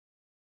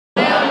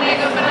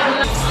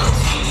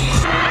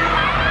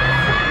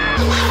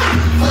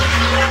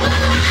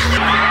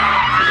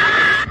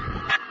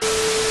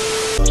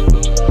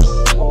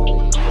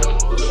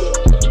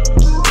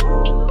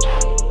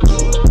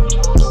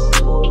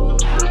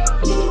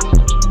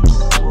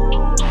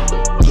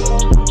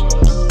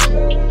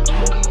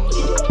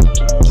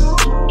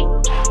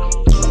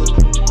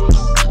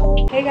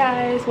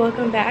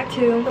welcome back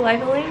to the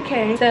Life of Lilian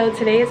K. So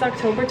today is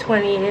October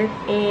 20th,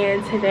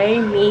 and today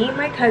me,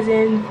 my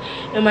cousins,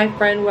 and my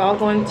friend, we're all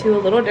going to a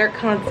little Durk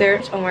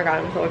concert. Oh my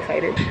god, I'm so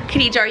excited.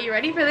 Khadija, are you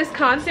ready for this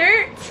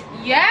concert?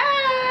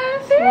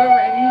 Yes, we're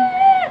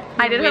ready.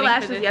 I did her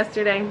lashes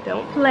yesterday.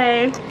 Don't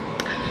play.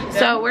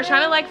 So we're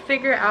trying to like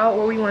figure out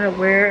what we want to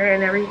wear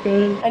and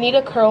everything. I need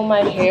to curl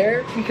my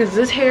hair because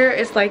this hair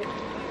is like,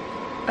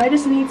 I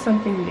just need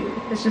something new.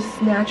 It's just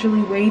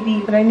naturally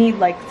wavy, but I need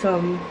like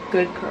some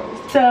good curls.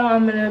 So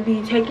I'm gonna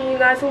be taking you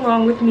guys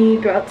along with me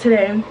throughout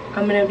today.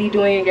 I'm gonna be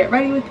doing a get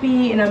ready with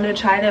me, and I'm gonna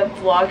try to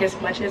vlog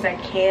as much as I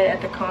can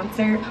at the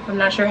concert. I'm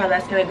not sure how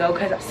that's gonna go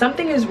because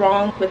something is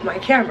wrong with my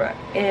camera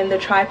and the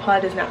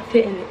tripod does not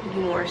fit in it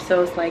anymore.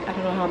 So it's like, I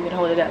don't know how I'm gonna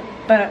hold it up.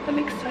 But I'm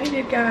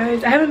excited,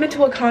 guys. I haven't been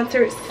to a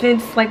concert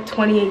since like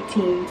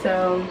 2018,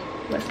 so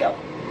let's go.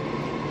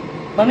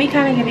 Let me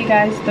kind of give you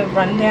guys the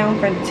rundown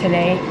for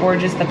today, or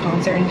just the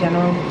concert in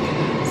general.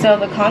 So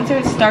the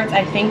concert starts,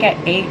 I think, at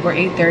 8 or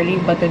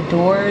 8:30, but the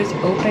doors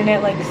open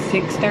at like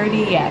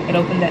 6:30. Yeah, it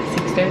opens at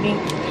 6:30.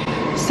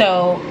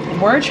 So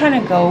we're trying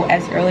to go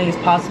as early as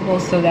possible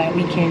so that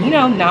we can, you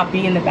know, not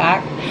be in the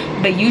back.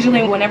 But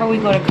usually whenever we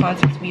go to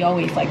concerts, we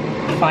always like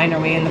find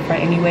our way in the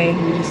front anyway.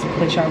 We just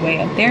push our way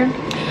up there.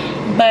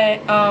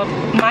 But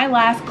my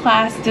last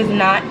class does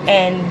not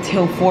end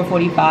till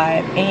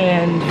 4:45,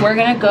 and we're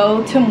gonna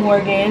go to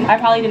Morgan. I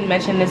probably didn't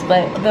mention this,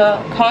 but the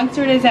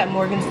concert is at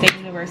Morgan State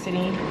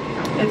University.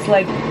 It's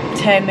like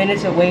 10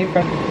 minutes away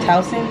from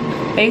Towson.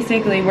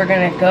 Basically, we're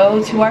gonna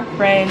go to our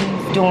friend's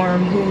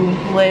dorm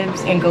who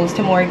lives and goes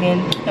to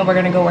Morgan, and we're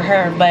gonna go with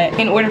her. But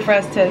in order for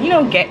us to, you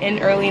know, get in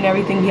early and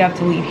everything, we have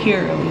to leave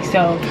here early.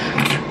 So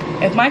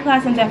if my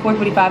class ends at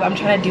 4:45, I'm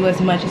trying to do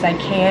as much as I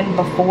can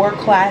before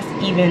class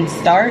even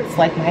starts.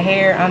 Like my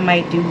hair, I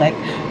might do like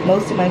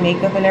most of my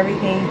makeup and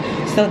everything,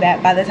 so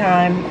that by the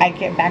time I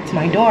get back to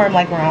my dorm,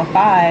 like around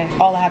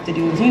 5, all I have to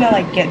do is, you know,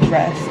 like get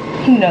dressed.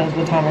 Who knows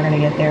what time we're gonna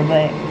get there,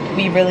 but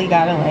we really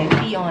gotta like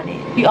be on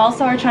it. We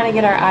also are trying to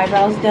get our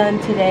eyebrows done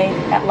today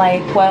at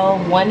like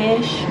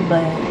 12:01-ish,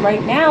 but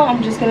right now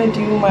I'm just gonna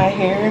do my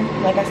hair.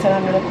 Like I said,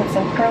 I'm gonna put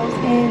some curls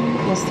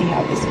in. We'll see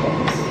how this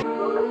goes.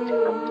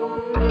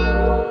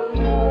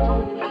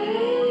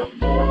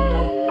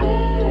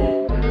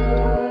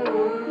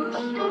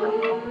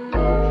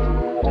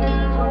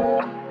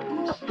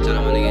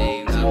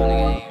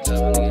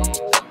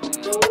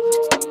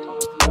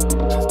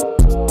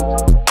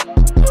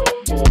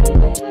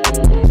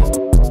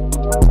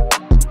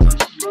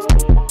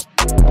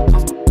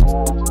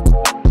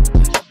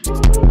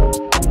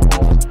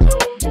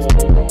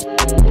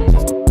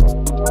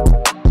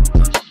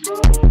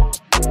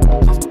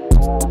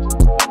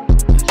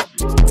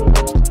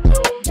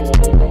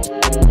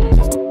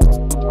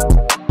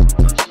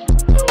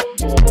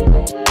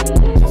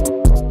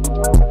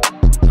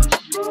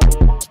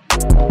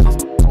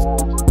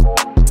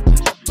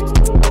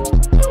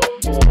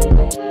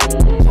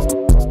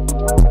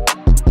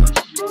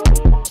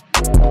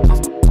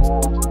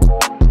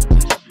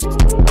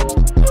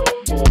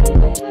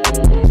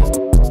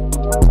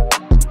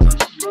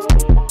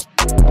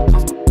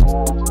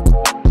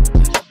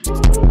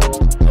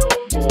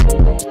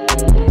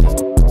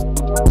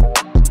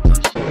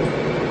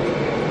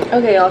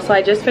 Okay, y'all, so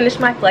I just finished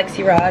my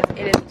flexi rods.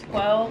 It is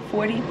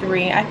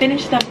 12:43. I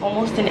finished them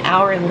almost an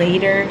hour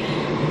later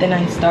than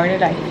I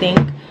started, I think.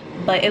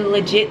 But it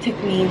legit took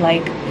me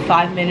like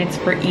 5 minutes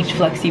for each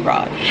flexi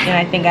rod. And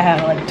I think I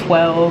had like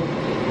 12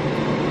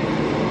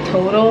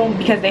 total.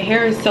 Because the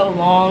hair is so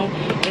long,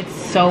 it's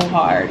so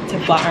hard to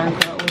flat iron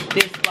curl with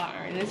this flat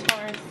iron. This flat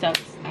iron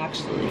sucks,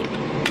 actually.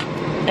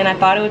 And I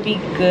thought it would be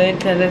good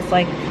because it's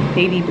like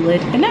baby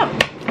blend. But no,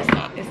 it's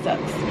not. It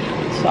sucks.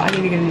 So I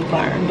need to get a new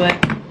flat iron. But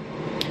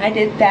I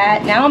did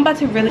that. Now I'm about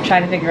to really try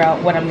to figure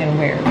out what I'm gonna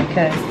wear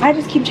because I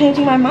just keep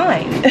changing my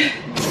mind.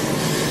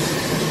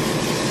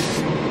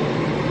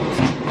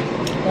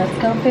 Let's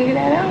go figure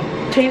that out.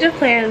 Change of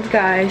plans,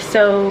 guys.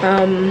 So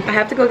I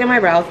have to go get my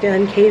brows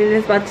done. Kaden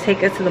is about to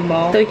take us to the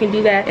mall, so we can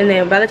do that, and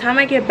then by the time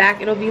I get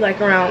back, it'll be like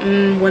around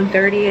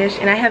 1:30ish,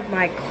 and I have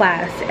my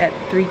class at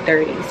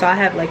 3:30, so I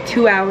have like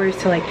 2 hours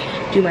to like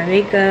do my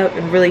makeup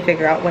and really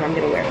figure out what I'm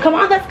gonna wear. Come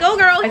on, let's go,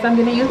 girls. I'm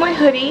gonna use my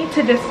hoodie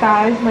to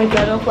disguise my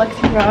ghetto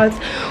flexi rods,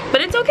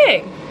 but it's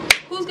okay.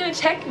 Who's gonna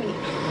check me?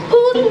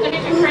 Who's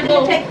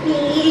gonna check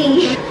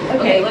me?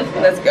 Okay,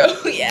 let's go.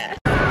 Yeah.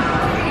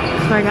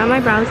 So I got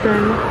my brows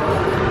done.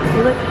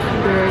 They look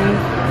very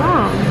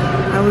long.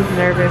 I was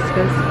nervous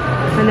because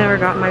I never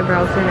got my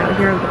brows done out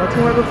here in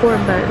Baltimore before,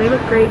 but they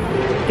look great.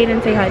 They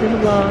didn't say hi to the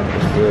vlog.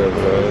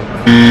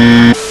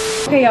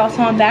 Okay, y'all,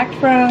 so I'm back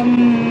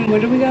from, where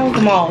did we go?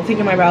 The mall to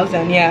get my brows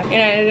done, yeah. And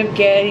I ended up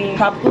getting a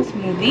tropical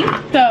smoothie.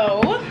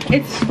 So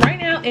it's right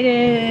now it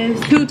is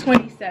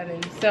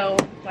 2:27. So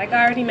like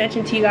I already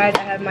mentioned to you guys,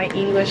 I have my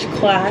English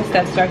class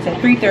that starts at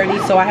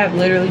 3:30, so I have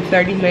literally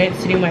 30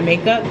 minutes to do my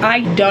makeup.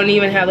 I don't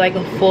even have like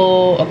a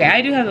full, okay,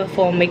 I do have a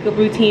full makeup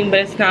routine, but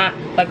it's not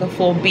like a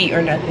full beat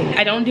or nothing.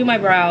 I don't do my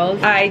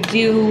brows. I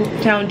do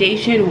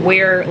foundation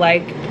where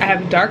like I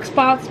have dark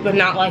spots but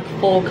not like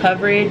full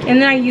coverage,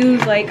 and then I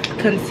use like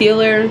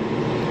concealer,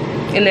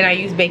 and then I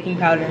use baking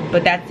powder,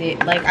 but that's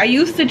it. Like I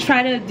used to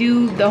try to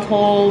do the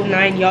whole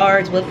 9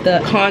 yards with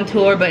the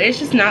contour, but it's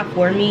just not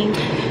for me.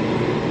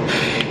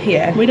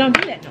 Yeah, we don't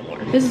do that no more.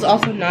 This is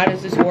also not a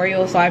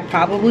tutorial, so I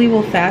probably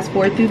will fast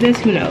forward through this,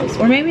 who knows,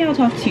 or maybe I'll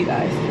talk to you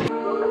guys.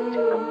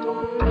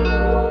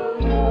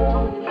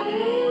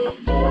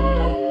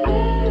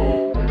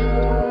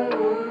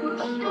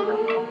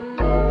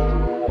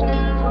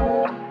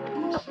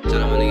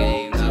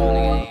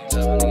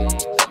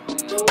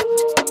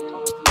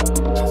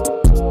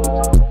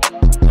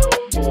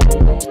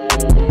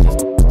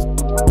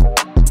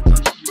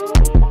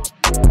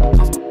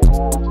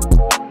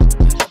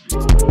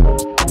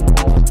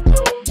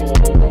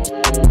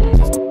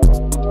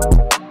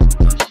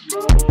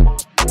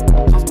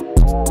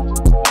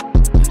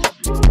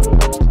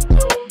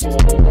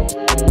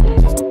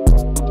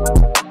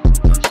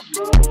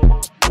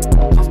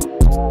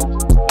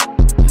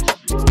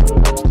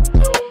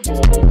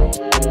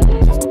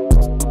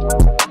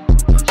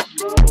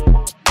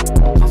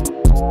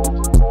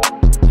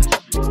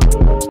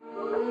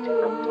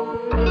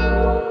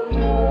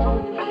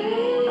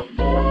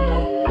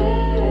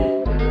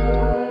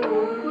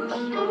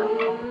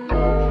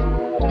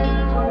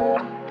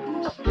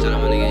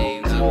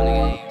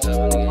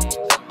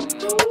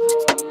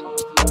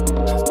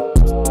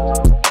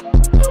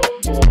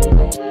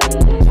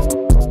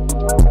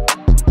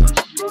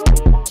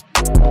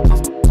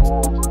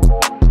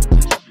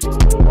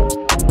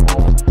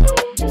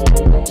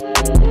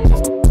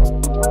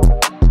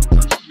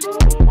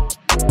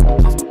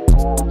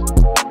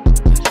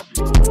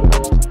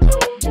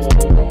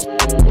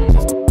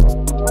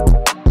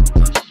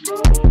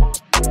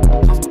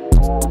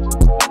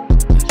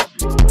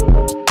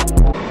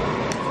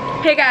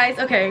 Hey guys,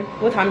 okay,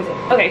 what time is it?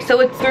 Okay,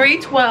 so it's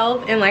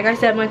 3:12, and like I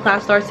said, my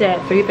class starts at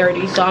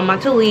 3:30, so I'm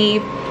about to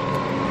leave.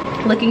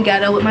 Looking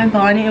ghetto with my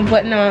bonnet and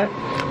whatnot,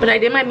 but I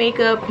did my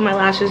makeup, put my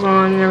lashes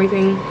on and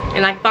everything,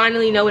 and I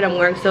finally know what I'm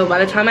wearing. So by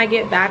the time I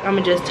get back, I'm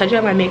gonna just touch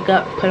up my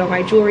makeup, put on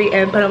my jewelry,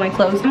 and put on my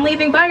clothes. I'm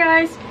leaving, bye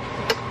guys.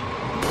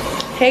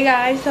 Hey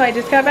guys, so I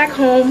just got back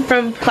home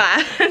from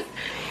class.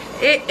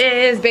 It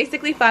is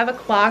basically 5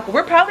 o'clock.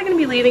 We're probably gonna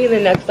be leaving in the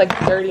next like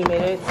 30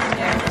 minutes.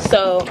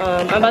 So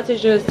I'm about to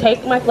just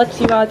take my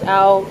flexi rods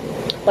out,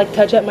 like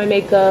touch up my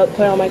makeup,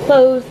 put on my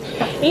clothes,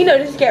 and, you know,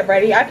 just get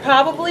ready. I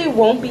probably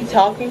won't be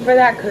talking for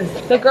that because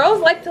the girls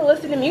like to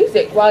listen to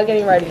music while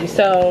getting ready.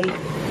 So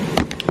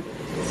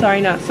sorry,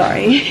 not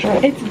sorry.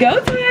 It's go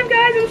time,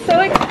 guys. I'm so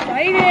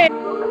excited.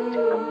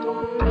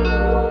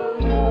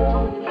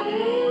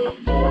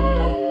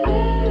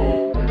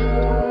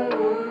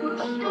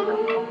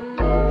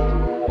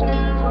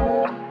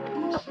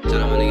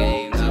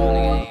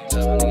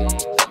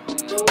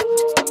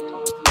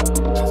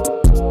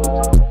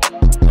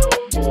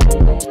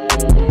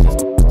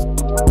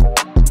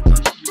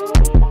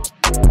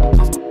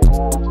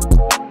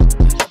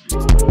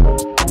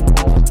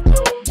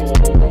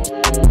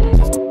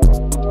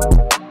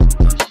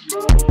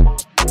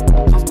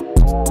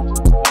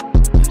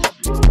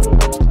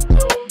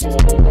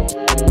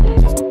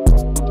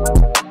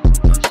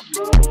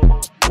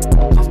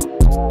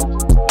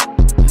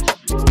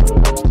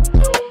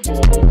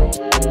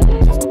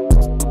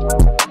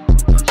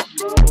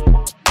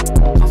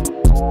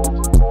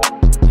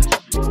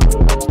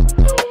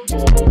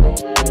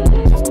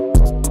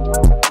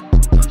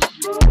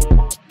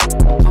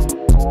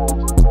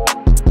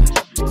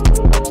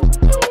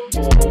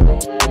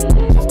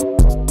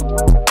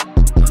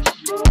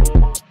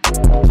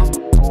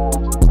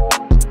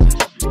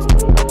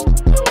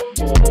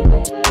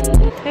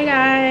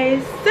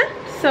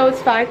 So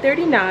it's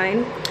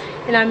 5:39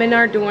 and I'm in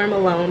our dorm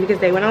alone because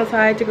they went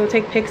outside to go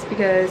take pics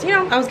because, you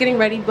know, I was getting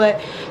ready. But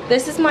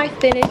this is my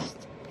finished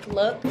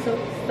look. I'm so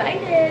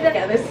excited.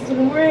 Yeah, this is what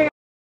I'm wearing.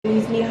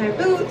 These knee-high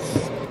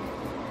boots.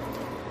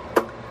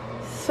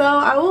 So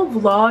I will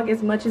vlog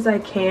as much as I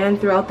can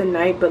throughout the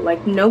night, but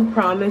like no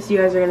promise you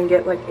guys are gonna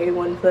get like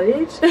A1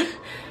 footage.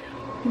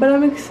 But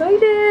I'm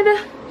excited.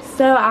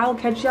 So I'll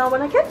catch y'all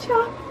when I catch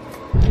y'all.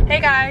 Hey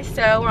guys,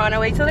 so we're on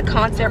our way to the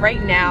concert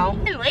right now,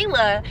 and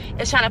Layla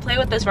is trying to play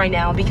with us right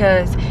now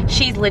because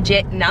she's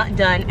legit not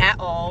done at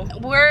all.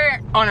 We're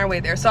on our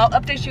way there, so I'll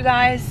update you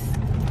guys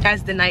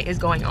as the night is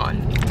going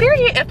on.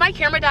 Period. If my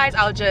camera dies,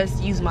 I'll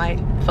just use my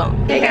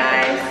phone. Hey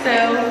guys,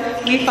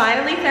 so we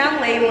finally found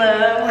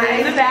Layla. We're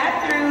in the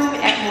bathroom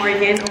at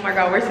Morgan. Oh my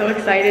god, we're so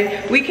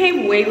excited. We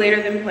came way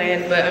later than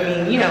planned, but I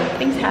mean, you know,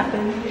 things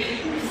happen.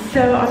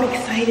 So I'm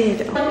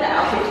excited.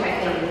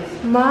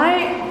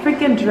 My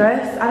freaking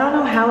dress, I don't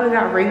know how it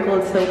got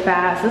wrinkled so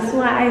fast. This is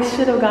why I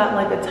should have got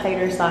like a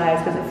tighter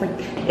size, because it's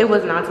like, it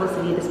was not supposed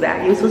to be this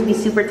bad. It was supposed to be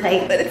super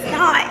tight, but it's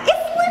not. It's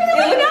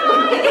literally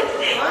not.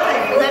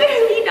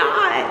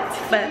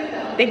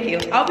 thank you.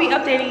 I'll be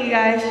updating you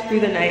guys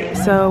through the night.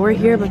 So we're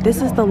here, but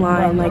this is the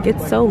line. Like,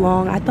 it's so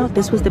long. I thought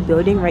this was the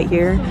building right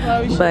here,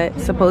 but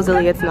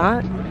supposedly it's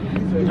not.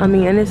 I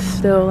mean, and it's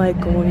still like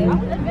going.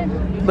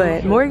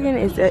 But Morgan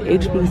is at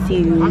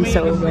HBCU,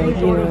 so like,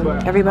 you know,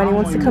 everybody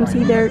wants to come see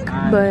Durk,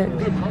 but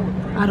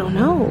I don't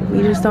know.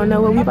 We just don't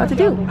know what we're about to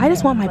do. I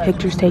just want my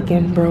pictures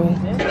taken, bro.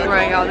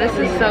 Right, y'all, this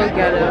is so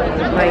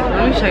ghetto. Like,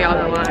 let me show y'all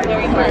the line.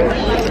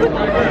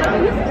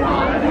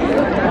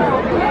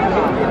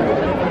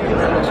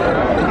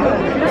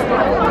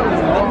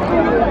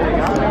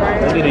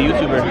 I need a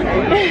YouTuber.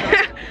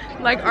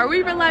 Like, are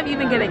we real life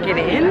even gonna get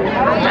in?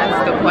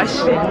 That's the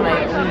question.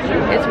 Like,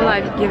 it's real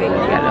life giving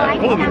ghetto.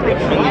 Here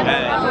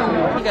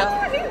you go.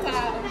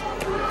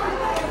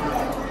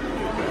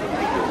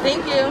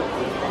 Thank you.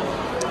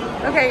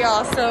 Okay,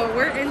 y'all, so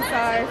we're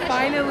inside,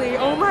 finally.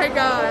 Oh my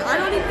God, I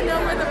don't even know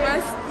where the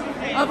rest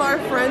of our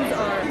friends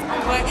are.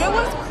 But it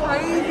was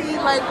crazy,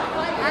 like,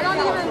 I don't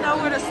even know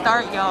where to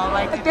start, y'all.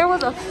 Like, there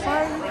was a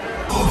fight.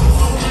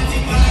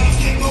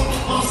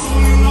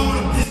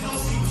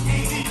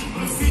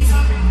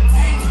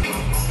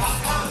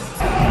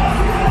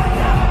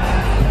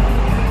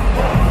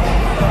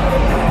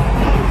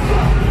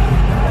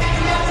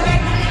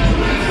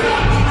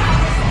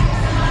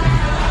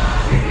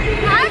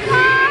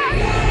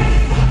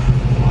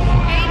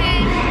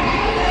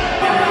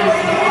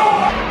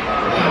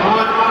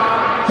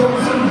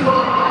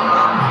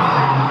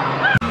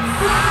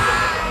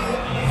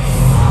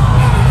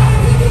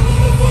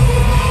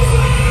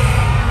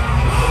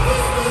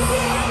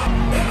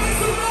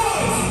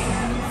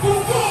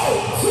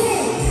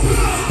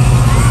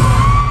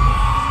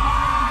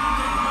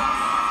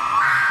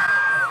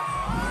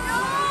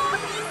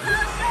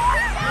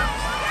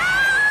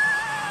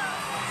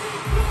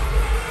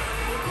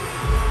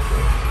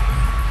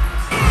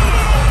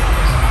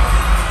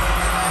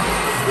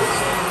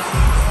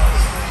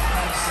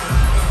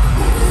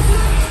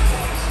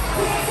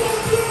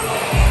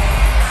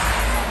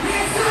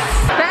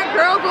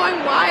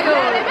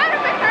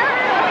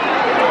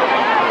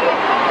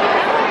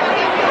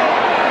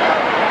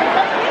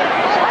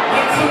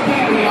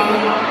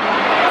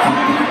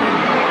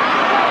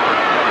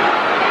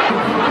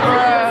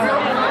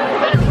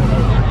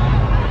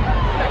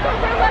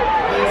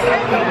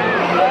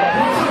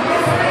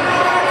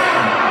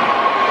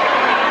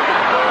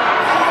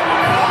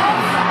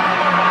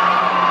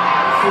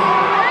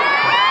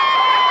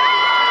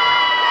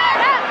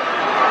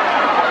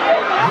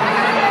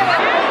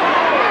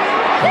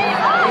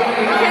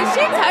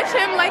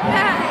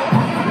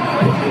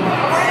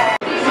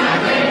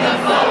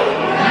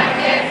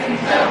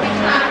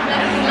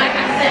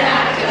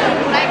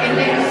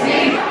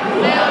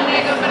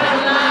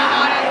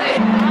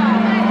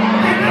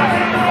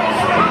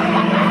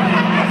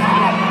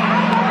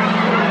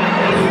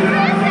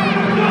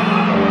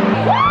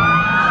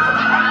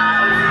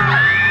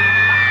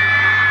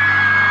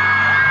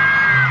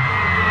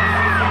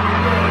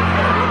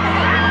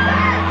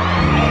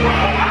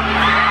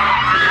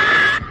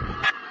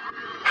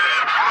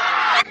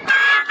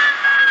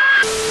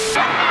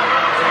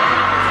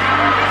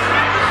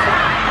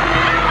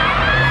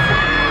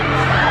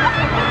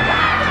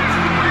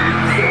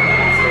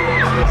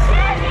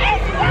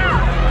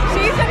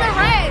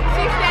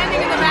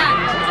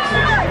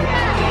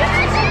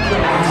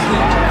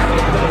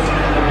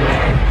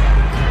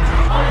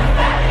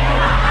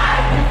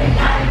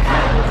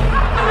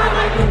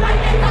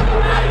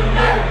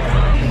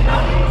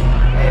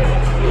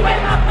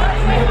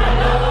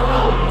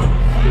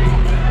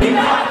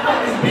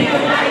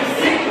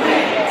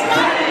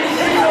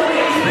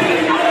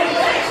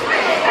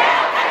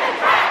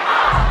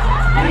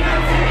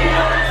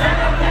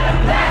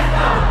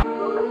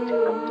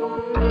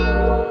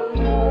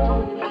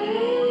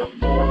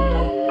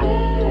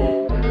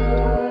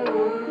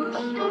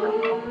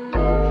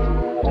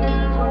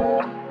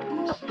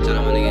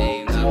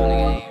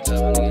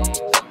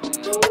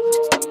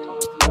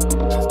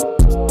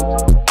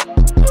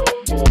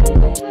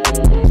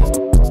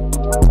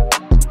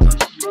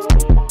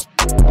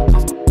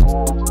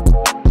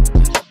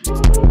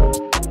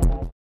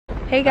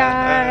 Hey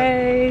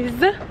guys,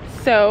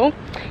 so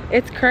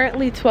it's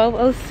currently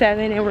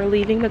 12:07 and we're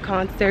leaving the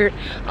concert.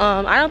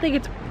 I don't think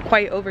it's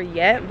quite over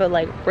yet, but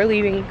like we're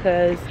leaving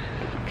because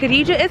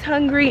Khadija is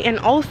hungry, and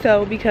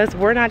also because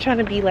we're not trying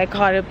to be like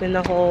caught up in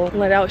the whole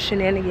let out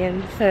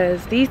shenanigans,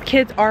 because these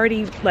kids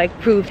already like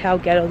proved how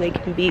ghetto they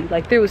can be.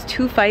 Like there was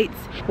 2 fights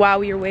while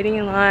we were waiting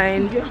in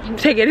line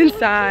to get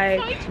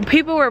inside.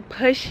 People were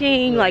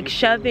pushing, like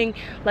shoving,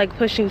 like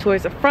pushing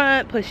towards the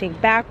front, pushing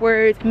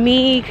backwards.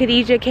 Me,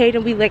 Khadija,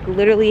 Kaden, we like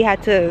literally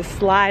had to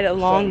slide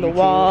along the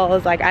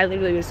walls. Like I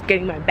literally was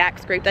getting my back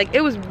scraped. Like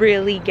it was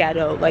really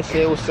ghetto. Like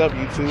say what's up,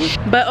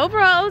 YouTube. But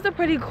overall it was a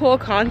pretty cool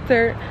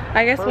concert.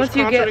 I guess once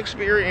you get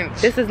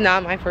experience. This is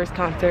not my first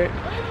concert.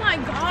 Oh my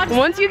God.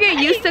 Once you get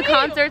used to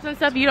concerts and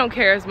stuff, you don't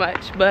care as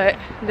much. But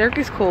Durk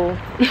is cool.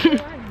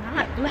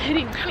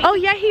 Oh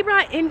yeah, he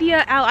brought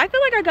India out. I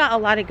feel like I got a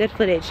lot of good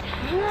footage.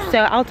 Yeah. So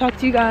I'll talk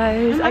to you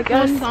guys. I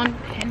guess.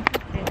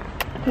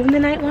 Moving the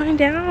night line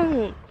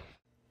down.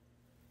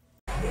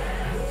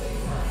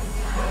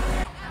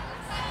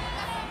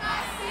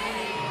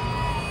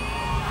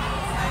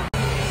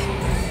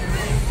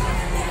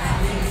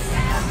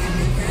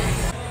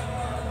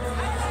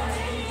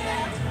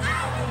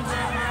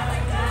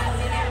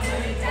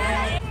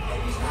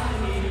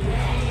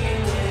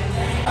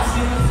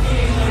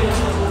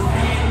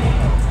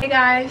 Hey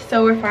guys,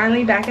 so we're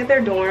finally back at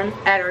our dorm.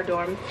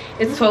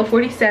 It's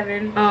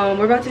 12:47.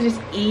 We're about to just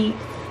eat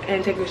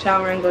and take a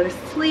shower and go to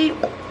sleep.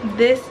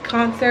 This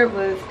concert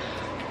was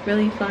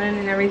really fun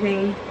and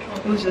everything.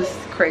 It was just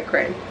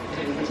cray-cray.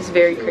 Just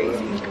very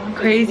crazy.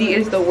 Crazy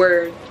is the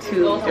word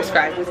to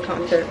describe this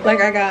concert. Like,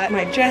 I got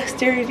my dress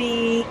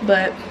dirty,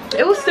 but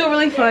it was still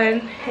really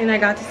fun. And I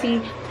got to see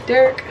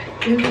Durk,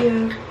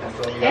 India,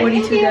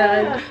 42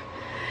 Doug.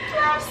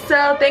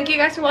 So thank you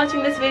guys for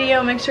watching this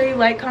video. Make sure you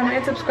like, comment,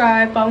 and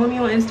subscribe. Follow me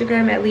on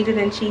Instagram at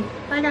LeaderThanChief.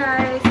 Bye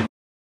guys.